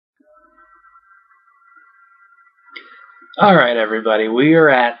Alright, everybody, we are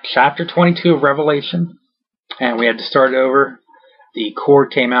at chapter 22 of Revelation, and we had to start it over. The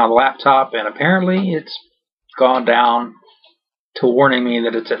cord came out of the laptop, and apparently it's gone down to warning me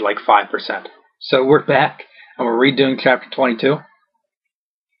that it's at like 5%. So we're back, and we're redoing chapter 22,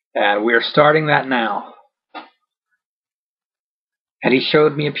 and we are starting that now. And he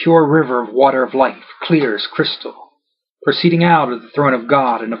showed me a pure river of water of life, clear as crystal, proceeding out of the throne of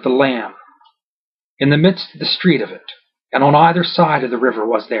God and of the Lamb, in the midst of the street of it. And on either side of the river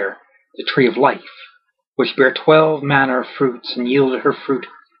was there the tree of life, which bare 12 manner of fruits, and yielded her fruit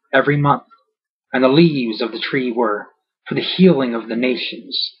every month. And the leaves of the tree were for the healing of the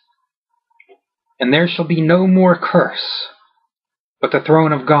nations. And there shall be no more curse, but the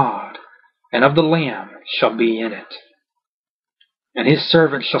throne of God and of the Lamb shall be in it. And his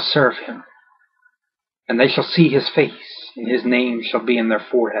servants shall serve him, and they shall see his face, and his name shall be in their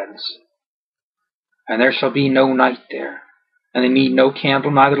foreheads. And there shall be no night there, and they need no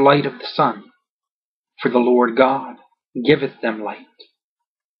candle, neither light of the sun. For the Lord God giveth them light.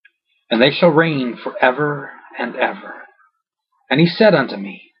 And they shall reign for ever and ever. And he said unto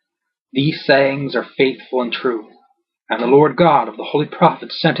me, These sayings are faithful and true. And the Lord God of the holy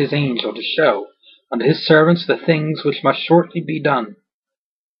prophets sent his angel to show unto his servants the things which must shortly be done.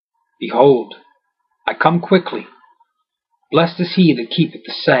 Behold, I come quickly. Blessed is he that keepeth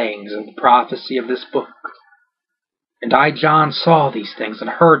the sayings of the prophecy of this book. And I, John, saw these things and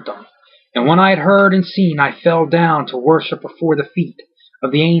heard them. And when I had heard and seen, I fell down to worship before the feet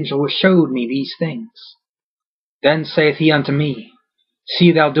of the angel which showed me these things. Then saith he unto me,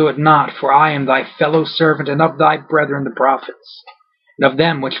 See thou do it not, for I am thy fellow servant, and of thy brethren the prophets, and of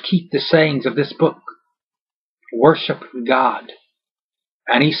them which keep the sayings of this book. Worship God.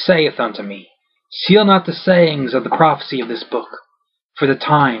 And he saith unto me, Seal not the sayings of the prophecy of this book, for the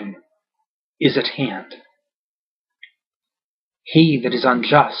time is at hand. He that is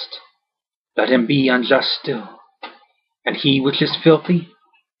unjust, let him be unjust still. And he which is filthy,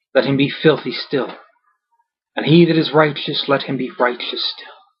 let him be filthy still. And he that is righteous, let him be righteous still.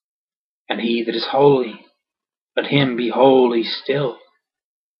 And he that is holy, let him be holy still.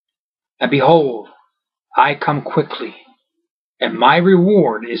 And behold, I come quickly, and my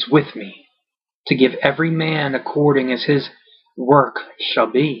reward is with me, to give every man according as his work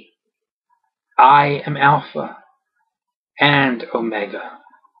shall be. I am Alpha and Omega,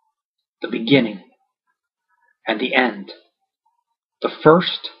 the beginning and the end, the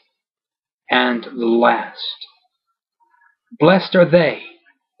first and the last. Blessed are they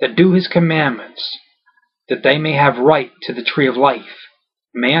that do his commandments, that they may have right to the tree of life,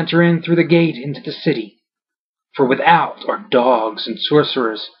 and may enter in through the gate into the city. For without are dogs and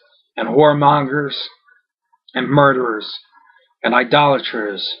sorcerers, and whoremongers, and murderers, and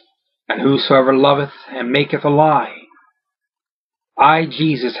idolaters, and whosoever loveth and maketh a lie. I,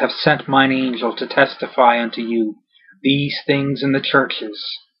 Jesus, have sent mine angel to testify unto you these things in the churches.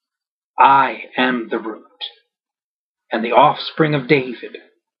 I am the root, and the offspring of David,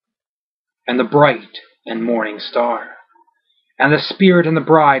 and the bright and morning star. And the Spirit and the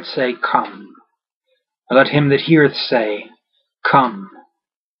bride say, Come. And let him that heareth say, Come.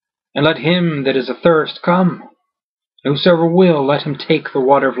 And let him that is athirst come. And whosoever will, let him take the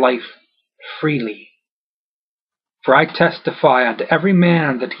water of life freely. For I testify unto every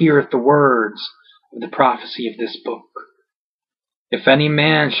man that heareth the words of the prophecy of this book. If any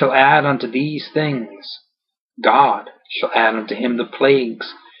man shall add unto these things, God shall add unto him the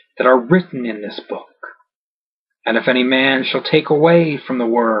plagues that are written in this book. And if any man shall take away from the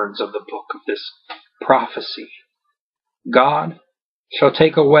words of the book of this prophecy, God shall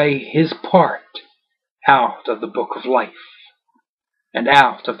take away his part out of the book of life, and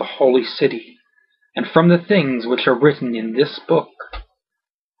out of the holy city, and from the things which are written in this book.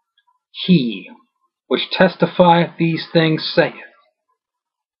 He which testifieth these things saith,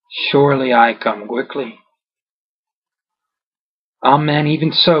 Surely I come quickly. Amen.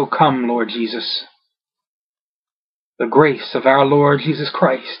 Even so, come, Lord Jesus. The grace of our Lord Jesus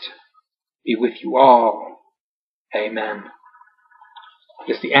Christ be with you all. Amen.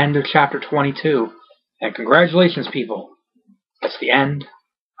 It's the end of chapter 22. And congratulations, people. That's the end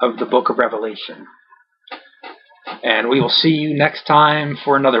of the book of Revelation. And we will see you next time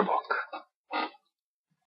for another book.